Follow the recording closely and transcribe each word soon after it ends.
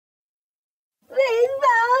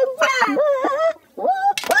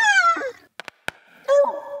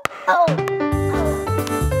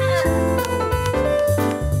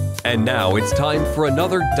And now it's time for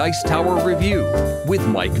another Dice Tower review with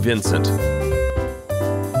Mike Vincent.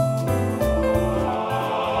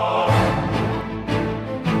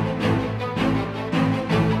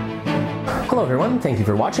 Hello everyone, thank you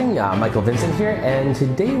for watching. Michael Vincent here, and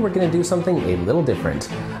today we're going to do something a little different.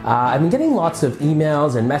 I've been getting lots of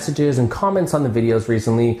emails and messages and comments on the videos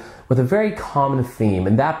recently with a very common theme,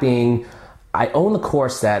 and that being, I own the core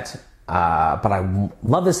set, but I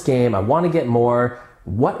love this game, I want to get more.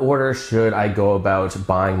 What order should I go about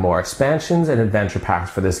buying more expansions and adventure packs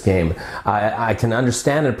for this game? I can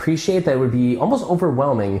understand and appreciate that it would be almost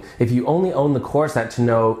overwhelming if you only own the core set to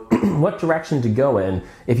know what direction to go in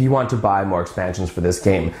if you want to buy more expansions for this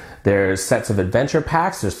game. There's sets of adventure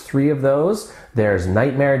packs, there's 3 of those. There's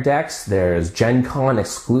Nightmare decks, there's Gen Con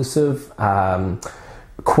exclusive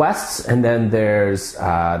quests, and then there's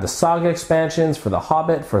the Saga expansions for The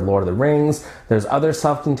Hobbit, for Lord of the Rings. There's other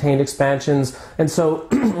self-contained expansions. And so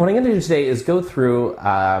what I'm going to do today is go through,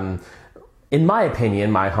 in my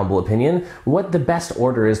opinion, my humble opinion, what the best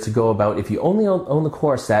order is to go about if you only own the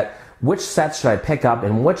core set. Which sets should I pick up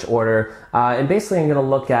in which order? And basically I'm going to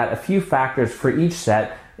look at a few factors for each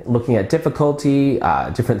set, looking at difficulty,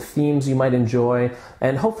 different themes you might enjoy,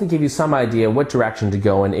 and hopefully give you some idea what direction to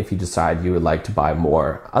go in if you decide you would like to buy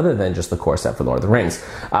more other than just the core set for Lord of the Rings.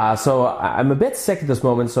 So I'm a bit sick at this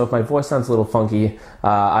moment, so if my voice sounds a little funky,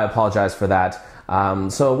 I apologize for that.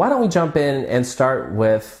 So why don't we jump in and start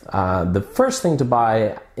with the first thing to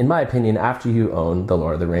buy, in my opinion, after you own the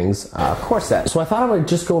Lord of the Rings core set. So I thought I would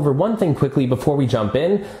just go over one thing quickly before we jump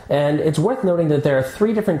in, and it's worth noting that there are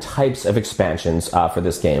 3 different types of expansions for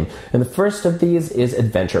this game. And the first of these is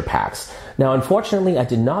adventure packs. Now, unfortunately, I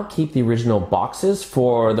did not keep the original boxes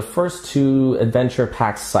for the first 2 adventure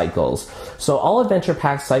pack cycles. So all adventure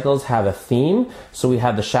pack cycles have a theme. So we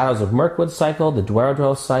have the Shadows of Mirkwood cycle, the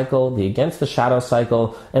Dwerodel cycle, the Against the Shadow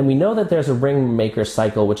cycle, and we know that there's a Ringmaker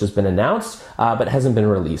cycle which has been announced, but hasn't been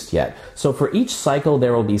released yet. So for each cycle,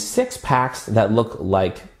 there will be 6 packs that look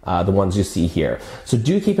like the ones you see here. So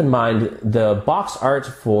do keep in mind the box art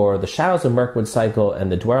for the Shadows of Mirkwood cycle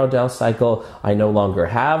and the Dwerodel cycle I no longer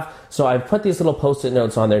have. So I've put these little post-it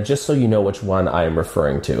notes on there just so you know which one I am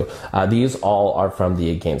referring to. These all are from the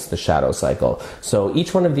Against the Shadow cycle. So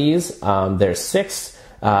each one of these, there's 6.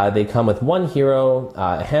 They come with 1 hero,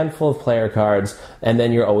 a handful of player cards, and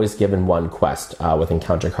then you're always given 1 quest with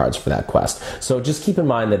encounter cards for that quest. So just keep in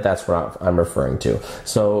mind that that's what I'm referring to.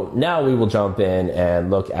 So now we will jump in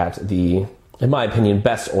and look at the, in my opinion,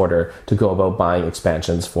 best order to go about buying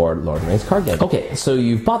expansions for Lord of the Rings card game. Okay, so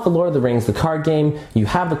you've bought the Lord of the Rings, the card game, you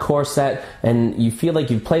have the core set, and you feel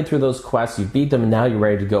like you've played through those quests, you beat them, and now you're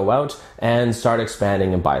ready to go out and start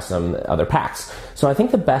expanding and buy some other packs. So I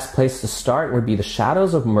think the best place to start would be the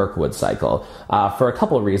Shadows of Mirkwood cycle for a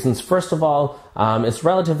couple of reasons. First of all, it's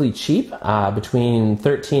relatively cheap, between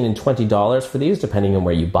 $13 and $20 for these, depending on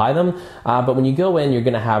where you buy them. But when you go in, you're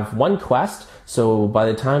going to have 1 quest. So by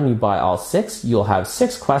the time you buy all 6, you'll have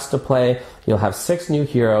 6 quests to play, you'll have 6 new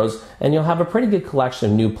heroes, and you'll have a pretty good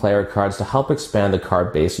collection of new player cards to help expand the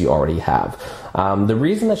card base you already have. The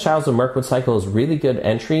reason that Shadows of Mirkwood cycle is really good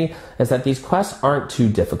entry is that these quests aren't too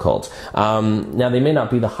difficult. Now, they may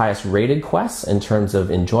not be the highest rated quests in terms of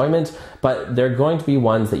enjoyment, but they're going to be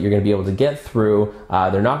ones that you're going to be able to get through.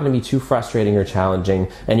 They're not going to be too frustrating or challenging,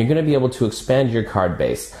 and you're going to be able to expand your card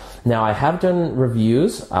base. Now, I have done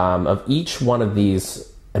reviews of each one of these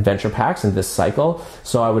adventure packs in this cycle,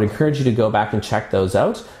 so I would encourage you to go back and check those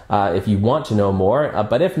out if you want to know more.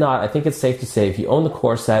 But if not, I think it's safe to say if you own the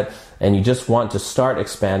core set and you just want to start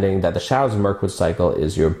expanding, that the Shadows of Mirkwood cycle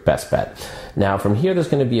is your best bet. Now, from here, there's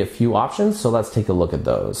going to be a few options, so let's take a look at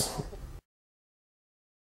those.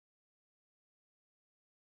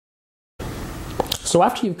 So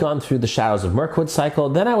after you've gone through the Shadows of Mirkwood cycle,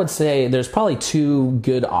 then I would say there's probably 2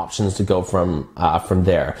 good options to go from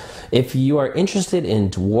there. If you are interested in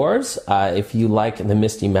dwarves, if you like the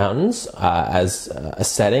Misty Mountains as a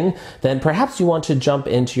setting, then perhaps you want to jump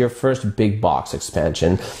into your first big box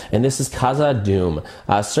expansion, and this is Khazad-dûm.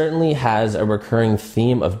 Certainly has a recurring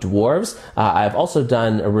theme of dwarves. I've also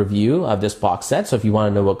done a review of this box set, so if you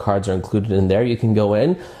want to know what cards are included in there, you can go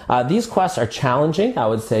in. These quests are challenging, I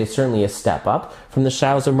would say certainly a step up from the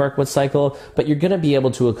Shadows of Mirkwood cycle, but you're going to be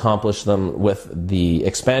able to accomplish them with the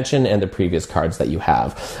expansion and the previous cards that you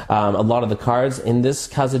have. A lot of the cards in this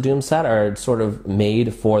Khazad-dûm set are sort of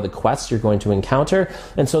made for the quests you're going to encounter,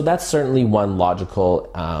 and so that's certainly one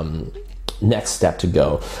logical next step to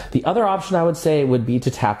go. The other option I would say would be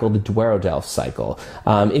to tackle the Dwerodel cycle.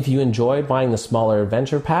 If you enjoy buying the smaller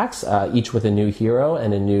adventure packs, each with a new hero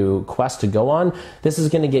and a new quest to go on, this is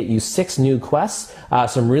going to get you 6 new quests,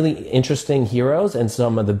 some really interesting heroes, and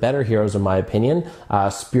some of the better heroes in my opinion.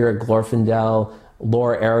 Spirit Glorfindel,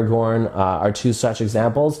 Lord Aragorn are 2 such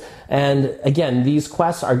examples. And again, these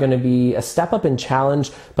quests are going to be a step up in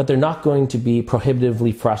challenge, but they're not going to be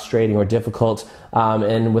prohibitively frustrating or difficult.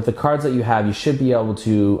 And with the cards that you have, you should be able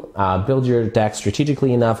to build your deck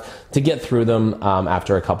strategically enough to get through them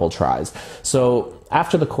after a couple tries. So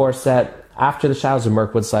after the core set, after the Shadows of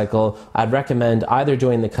Mirkwood cycle, I'd recommend either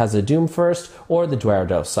doing the Khazad-dûm first or the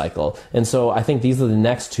Dwerodel cycle. And so I think these are the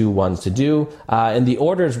next 2 ones to do. And the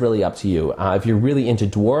order is really up to you. If you're really into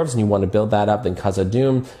dwarves and you want to build that up, then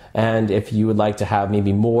Khazad-dûm. And if you would like to have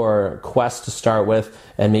maybe more quests to start with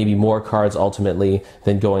and maybe more cards ultimately,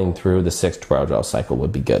 then going through the 6th Dwerodel cycle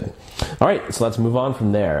would be good. All right, so let's move on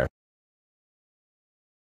from there.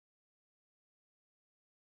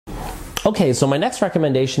 Okay, so my next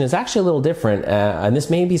recommendation is actually a little different, and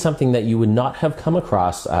this may be something that you would not have come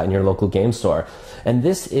across in your local game store. And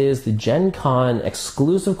this is the Gen Con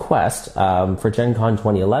exclusive quest for Gen Con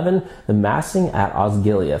 2011, the Massing at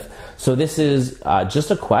Osgiliath. So this is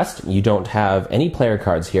just a quest. You don't have any player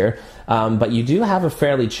cards here, but you do have a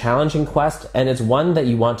fairly challenging quest, and it's one that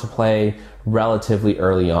you want to play relatively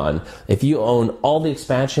early on. If you own all the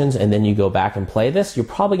expansions and then you go back and play this, you're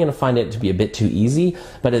probably going to find it to be a bit too easy.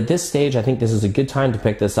 But at this stage, I think this is a good time to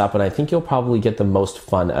pick this up, and I think you'll probably get the most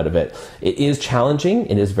fun out of it. It is challenging,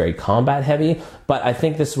 it is very combat heavy, but I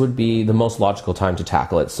think this would be the most logical time to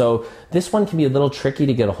tackle it. So this one can be a little tricky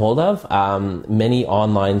to get a hold of. Many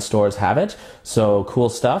online stores have it, so Cool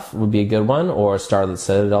Stuff would be a good one, or Starlit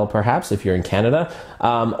Citadel perhaps if you're in Canada.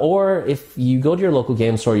 Or if you go to your local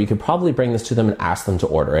game store, you could probably bring this to them and ask them to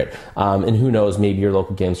order it. And who knows, maybe your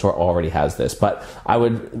local game store already has this. But I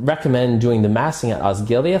would recommend doing the Massing at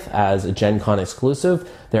Osgiliath as a Gen Con exclusive.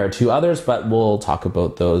 There are 2 others, but we'll talk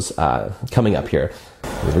about those coming up here.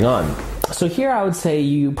 Moving on. So here I would say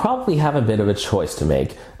you probably have a bit of a choice to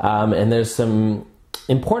make. And there's some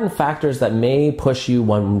important factors that may push you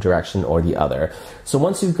one direction or the other. So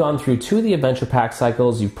once you've gone through 2 of the adventure pack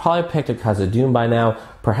cycles, you've probably picked a Khazad-dûm by now.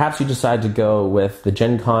 Perhaps you decide to go with the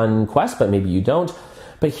Gen Con quest, but maybe you don't.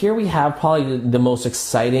 But here we have probably the most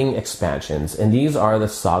exciting expansions, and these are the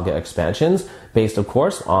Saga expansions, based of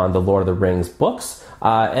course on the Lord of the Rings books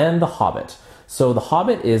and The Hobbit. So The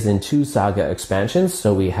Hobbit is in 2 Saga expansions.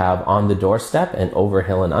 So we have On the Doorstep and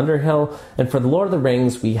Overhill and Underhill. And for the Lord of the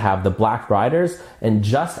Rings, we have the Black Riders. And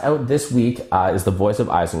just out this week is the Voice of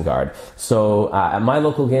Isengard. So at my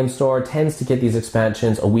local game store tends to get these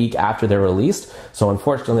expansions a week after they're released. So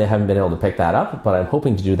unfortunately, I haven't been able to pick that up, but I'm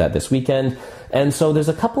hoping to do that this weekend. And so there's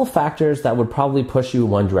a couple of factors that would probably push you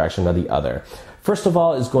one direction or the other. First of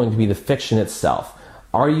all is going to be the fiction itself.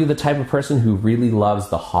 Are you the type of person who really loves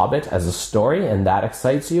The Hobbit as a story and that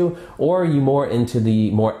excites you? Or are you more into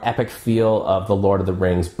the more epic feel of the Lord of the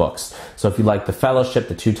Rings books? So if you like The Fellowship,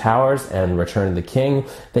 The Two Towers, and Return of the King,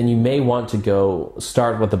 then you may want to go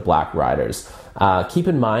start with the Black Riders. Keep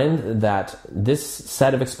in mind that this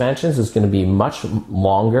set of expansions is going to be much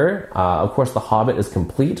longer. Of course, The Hobbit is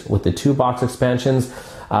complete with the 2 box expansions,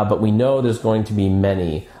 but we know there's going to be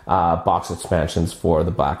many box expansions for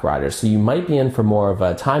the Black Riders. So you might be in for more of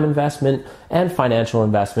a time investment and financial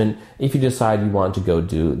investment if you decide you want to go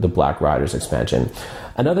do the Black Riders expansion.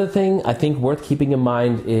 Another thing I think worth keeping in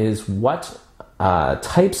mind is what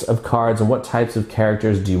types of cards and what types of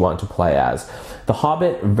characters do you want to play as. The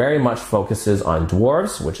Hobbit very much focuses on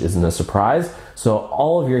dwarves, which isn't a surprise. So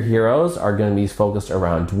all of your heroes are going to be focused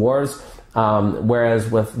around dwarves.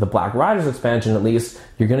 Whereas with the Black Riders expansion, at least,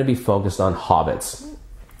 you're going to be focused on hobbits.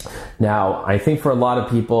 Now, I think for a lot of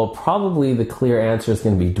people, probably the clear answer is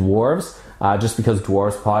going to be dwarves, just because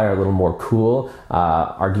dwarves probably are a little more cool,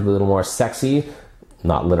 arguably a little more sexy,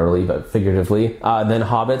 not literally, but figuratively, than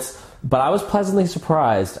hobbits. But I was pleasantly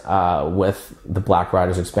surprised with the Black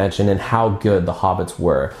Riders expansion and how good the hobbits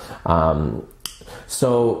were.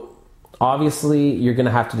 So obviously, you're going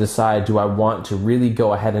to have to decide, do I want to really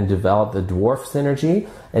go ahead and develop the dwarf synergy?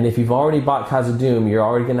 And if you've already bought Khazad-dûm, you're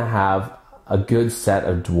already going to have a good set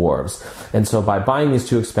of dwarves. And so by buying these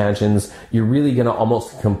 2 expansions, you're really going to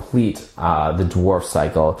almost complete the dwarf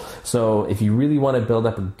cycle. So if you really want to build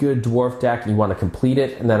up a good dwarf deck, you want to complete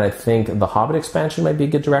it, and then I think the Hobbit expansion might be a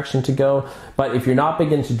good direction to go. But if you're not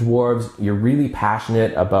big into dwarves, you're really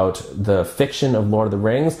passionate about the fiction of Lord of the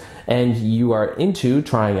Rings, and you are into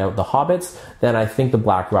trying out the Hobbits, then I think the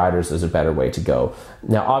Black Riders is a better way to go.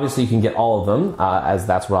 Now, obviously, you can get all of them, as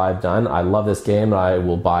that's what I've done. I love this game, and I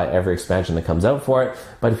will buy every expansion that that comes out for it.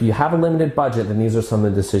 But if you have a limited budget, then these are some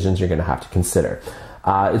of the decisions you're going to have to consider.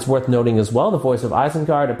 It's worth noting as well, the voice of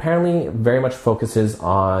Isengard apparently very much focuses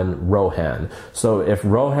on Rohan. So if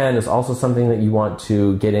Rohan is also something that you want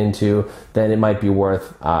to get into, then it might be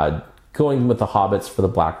worth going with the Hobbits for the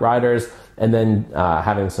Black Riders, and then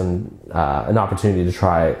having an opportunity to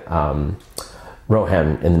try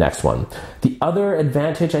Rohan in the next one. The other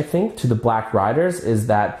advantage, I think, to the Black Riders is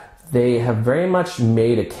that they have very much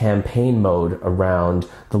made a campaign mode around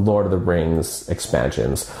the Lord of the Rings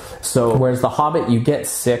expansions. So whereas the Hobbit, you get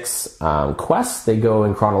 6 quests, they go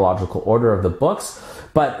in chronological order of the books.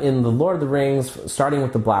 But in the Lord of the Rings, starting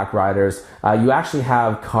with the Black Riders, you actually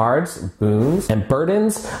have cards, boons, and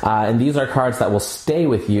burdens, and these are cards that will stay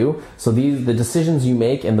with you. So the decisions you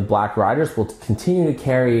make in the Black Riders will continue to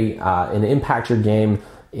carry and impact your game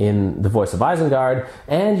in the voice of Isengard,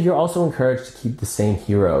 and you're also encouraged to keep the same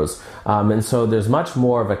heroes. And so there's much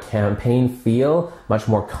more of a campaign feel, much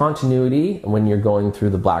more continuity when you're going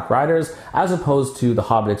through the Black Riders, as opposed to the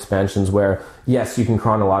Hobbit expansions where, yes, you can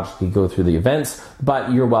chronologically go through the events,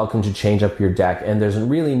 but you're welcome to change up your deck, and there's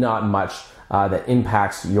really not much that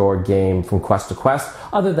impacts your game from quest to quest,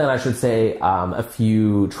 other than, I should say, a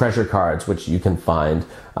few treasure cards, which you can find,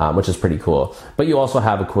 which is pretty cool. But you also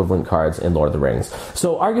have equivalent cards in Lord of the Rings.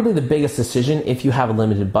 So arguably the biggest decision, if you have a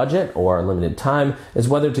limited budget or a limited time, is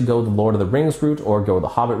whether to go the Lord of the Rings route or go the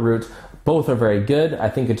Hobbit route. Both are very good. I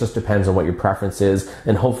think it just depends on what your preference is,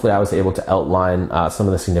 and hopefully I was able to outline some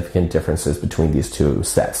of the significant differences between these two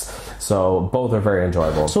sets. So both are very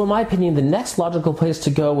enjoyable. So in my opinion, the next logical place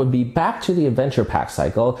to go would be back to the adventure pack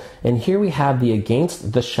cycle, and here we have the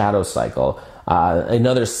Against the Shadow cycle.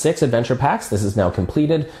 Another 6 adventure packs. This is now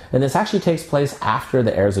completed, and this actually takes place after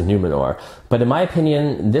the Heirs of Numenor. But in my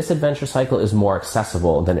opinion, this adventure cycle is more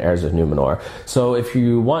accessible than Heirs of Numenor. So if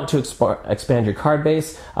you want to expand your card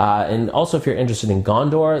base, and also if you're interested in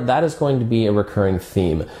Gondor, that is going to be a recurring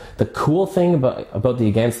theme. The cool thing about the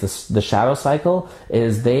Against the Shadow cycle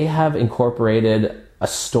is they have incorporated a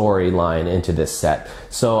storyline into this set.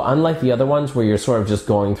 So unlike the other ones where you're sort of just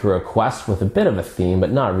going through a quest with a bit of a theme,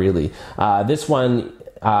 but not really, this one,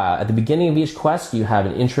 at the beginning of each quest, you have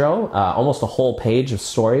an intro, almost a whole page of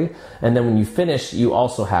story, and then when you finish, you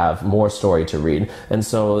also have more story to read. And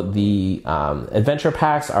so the adventure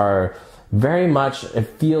packs are very much, it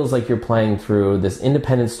feels like you're playing through this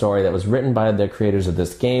independent story that was written by the creators of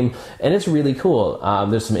this game, and it's really cool.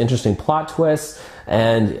 There's some interesting plot twists,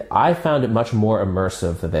 and I found it much more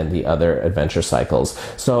immersive than the other adventure cycles.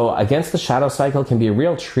 So Against the Shadow cycle can be a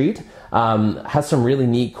real treat. Has some really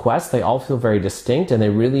neat quests. They all feel very distinct, and they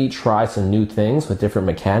really try some new things with different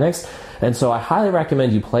mechanics. And so I highly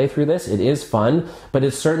recommend you play through this. It is fun, but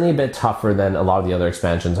it's certainly a bit tougher than a lot of the other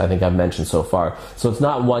expansions I think I've mentioned so far. So it's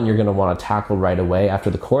not one you're going to want to tackle right away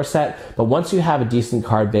after the core set, but once you have a decent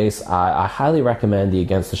card base, I highly recommend the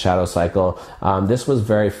Against the Shadow cycle. This was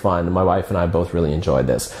very fun. My wife and I both really enjoyed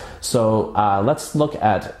this. So let's look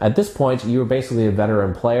at this point, you're basically a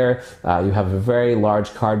veteran player. You have a very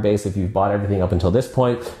large card base if you've bought everything up until this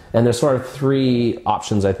point, and there's sort of 3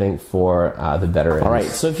 options, I think, for the veterans. All right,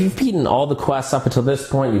 so if you've beaten all the quests up until this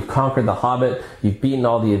point, you've conquered the Hobbit, you've beaten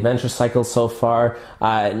all the adventure cycles so far,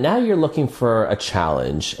 now you're looking for a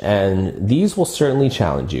challenge, and these will certainly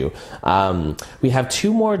challenge you. We have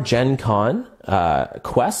 2 more Gen Con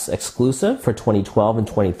quests exclusive for 2012 and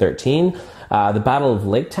 2013. The Battle of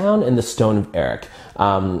Lake Town and the Stone of Eric.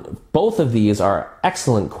 Both of these are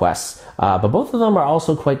excellent quests, but both of them are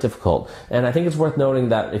also quite difficult. And I think it's worth noting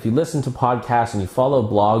that if you listen to podcasts and you follow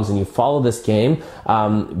blogs and you follow this game,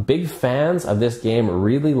 big fans of this game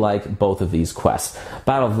really like both of these quests.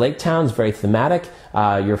 Battle of Lake Town is very thematic.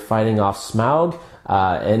 You're fighting off Smaug.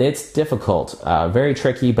 And it's difficult, very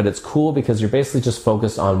tricky, but it's cool because you're basically just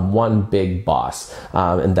focused on one big boss,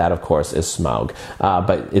 and that, of course, is Smaug.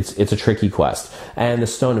 But it's a tricky quest. And the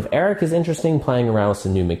Stone of Eric is interesting, playing around with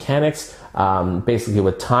some new mechanics, basically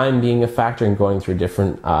with time being a factor and going through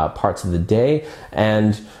different parts of the day.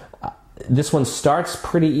 And this one starts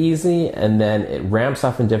pretty easy, and then it ramps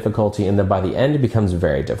up in difficulty, and then by the end it becomes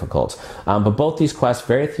very difficult. But both these quests,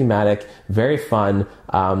 very thematic, very fun,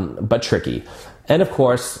 but tricky. And of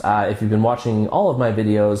course, if you've been watching all of my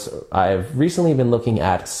videos, I've recently been looking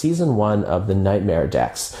at Season 1 of the Nightmare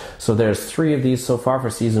decks. So there's 3 of these so far for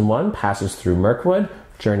Season 1, Passage Through Mirkwood,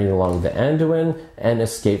 Journey Along the Anduin, and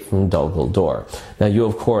Escape from Dol Guldur. Now you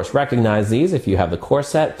of course recognize these if you have the core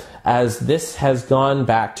set, as this has gone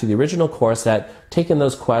back to the original core set, taken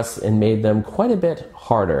those quests and made them quite a bit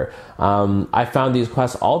harder. I found these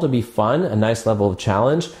quests all to be fun, a nice level of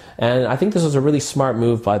challenge, and I think this was a really smart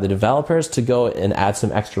move by the developers to go and add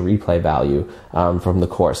some extra replay value from the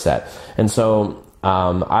core set. And so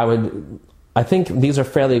I think these are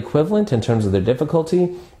fairly equivalent in terms of their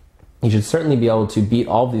difficulty. You should certainly be able to beat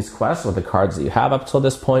all of these quests with the cards that you have up till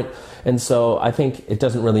this point. And so I think it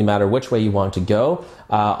doesn't really matter which way you want to go.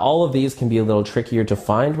 All of these can be a little trickier to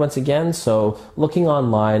find once again. So looking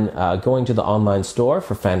online, going to the online store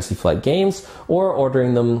for Fantasy Flight games, or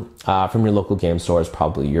ordering them from your local game store is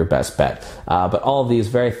probably your best bet. But all of these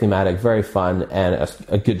very thematic, very fun, and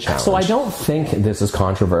a good challenge. So I don't think this is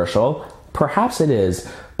controversial. Perhaps it is,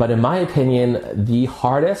 but in my opinion, the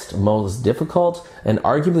hardest, most difficult, and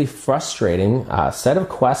arguably frustrating set of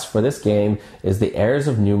quests for this game is the Heirs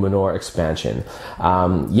of Numenor expansion.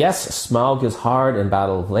 Yes, Smaug is hard in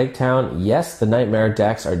Battle of Lake Town. Yes, the Nightmare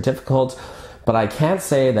decks are difficult, but I can't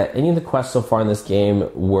say that any of the quests so far in this game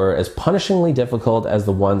were as punishingly difficult as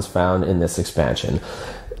the ones found in this expansion.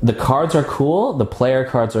 The cards are cool, the player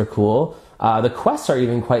cards are cool. The quests are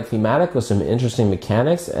even quite thematic with some interesting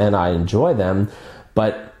mechanics, and I enjoy them,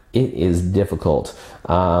 but it is difficult.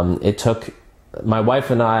 It took my wife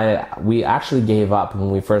and we actually gave up when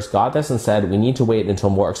we first got this and said we need to wait until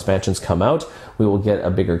more expansions come out. We will get a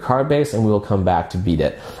bigger card base and we will come back to beat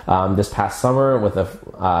it. This past summer,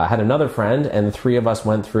 had another friend, and the three of us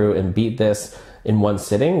went through and beat this in one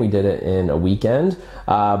sitting. We did it in a weekend,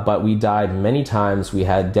 but we died many times. We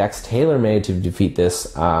had decks tailor-made to defeat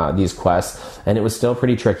these quests, and it was still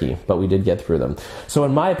pretty tricky, but we did get through them. So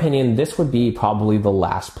in my opinion, this would be probably the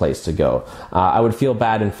last place to go. I would feel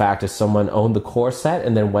bad, in fact, if someone owned the core set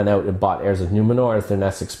and then went out and bought Heirs of Numenor as their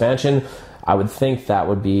next expansion. I would think that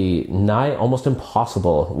would be nigh almost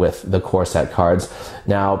impossible with the core set cards.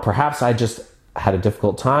 Now, perhaps I just had a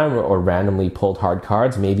difficult time or randomly pulled hard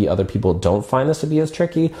cards. Maybe other people don't find this to be as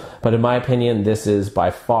tricky, but in my opinion, this is by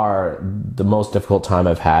far the most difficult time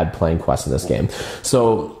I've had playing quests in this game.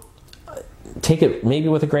 So take it maybe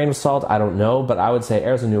with a grain of salt, I don't know, but I would say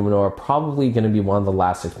Heirs of Numenor are probably going to be one of the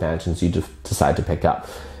last expansions you decide to pick up.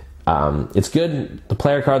 It's good, the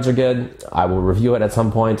player cards are good, I will review it at some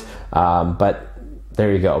point, but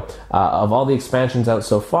there you go. Of all the expansions out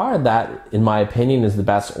so far, that, in my opinion, is the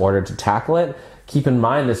best order to tackle it. Keep in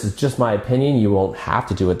mind, this is just my opinion. You won't have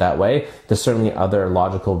to do it that way. There's certainly other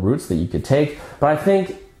logical routes that you could take. But I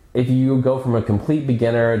think if you go from a complete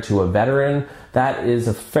beginner to a veteran, that is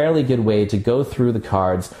a fairly good way to go through the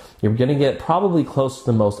cards. You're going to get probably close to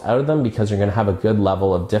the most out of them because you're going to have a good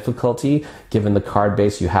level of difficulty given the card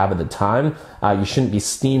base you have at the time. You shouldn't be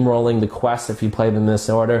steamrolling the quests if you play them in this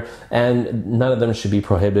order, and none of them should be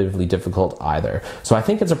prohibitively difficult either. So I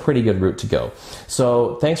think it's a pretty good route to go.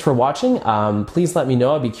 So thanks for watching. Please let me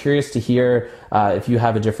know. I'd be curious to hear if you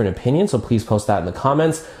have a different opinion, so please post that in the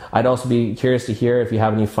comments. I'd also be curious to hear if you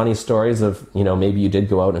have any funny stories of, maybe you did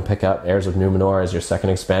go out and pick up Heirs of Numenor as your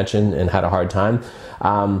second expansion and had a hard time.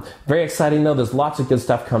 Very exciting though, there's lots of good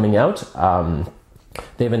stuff coming out.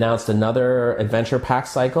 They've announced another adventure pack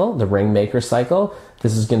cycle, the Ringmaker cycle.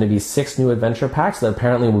 This is going to be 6 new adventure packs that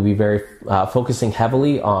apparently will be very focusing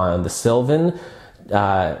heavily on the Sylvan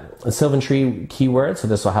tree keyword. So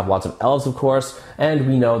this will have lots of elves, of course, and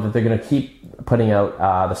we know that they're going to keep putting out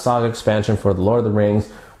the Saga expansion for the Lord of the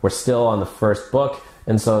Rings. We're still on the first book,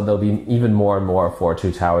 and so there'll be even more and more for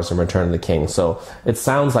Two Towers and Return of the King. So it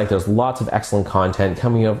sounds like there's lots of excellent content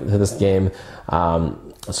coming up to this game.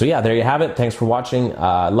 So yeah, there you have it. Thanks for watching.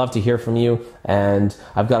 I'd love to hear from you, and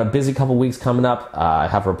I've got a busy couple weeks coming up. I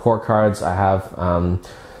have report cards. I have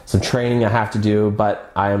some training I have to do,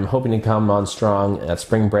 but I am hoping to come on strong at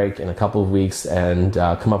spring break in a couple of weeks and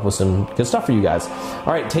come up with some good stuff for you guys.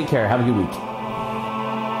 All right, take care. Have a good week.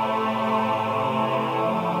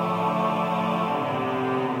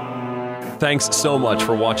 Thanks so much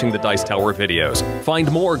for watching the Dice Tower videos.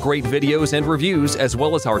 Find more great videos and reviews, as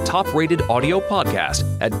well as our top-rated audio podcast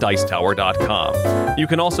at Dicetower.com. You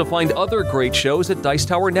can also find other great shows at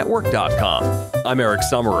Dicetowernetwork.com. I'm Eric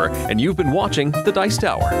Summerer, and you've been watching The Dice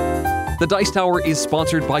Tower. The Dice Tower is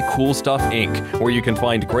sponsored by Cool Stuff Inc., where you can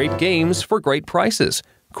find great games for great prices.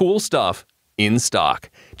 Cool stuff in stock.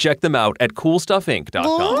 Check them out at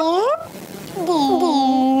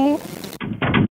CoolStuffInc.com.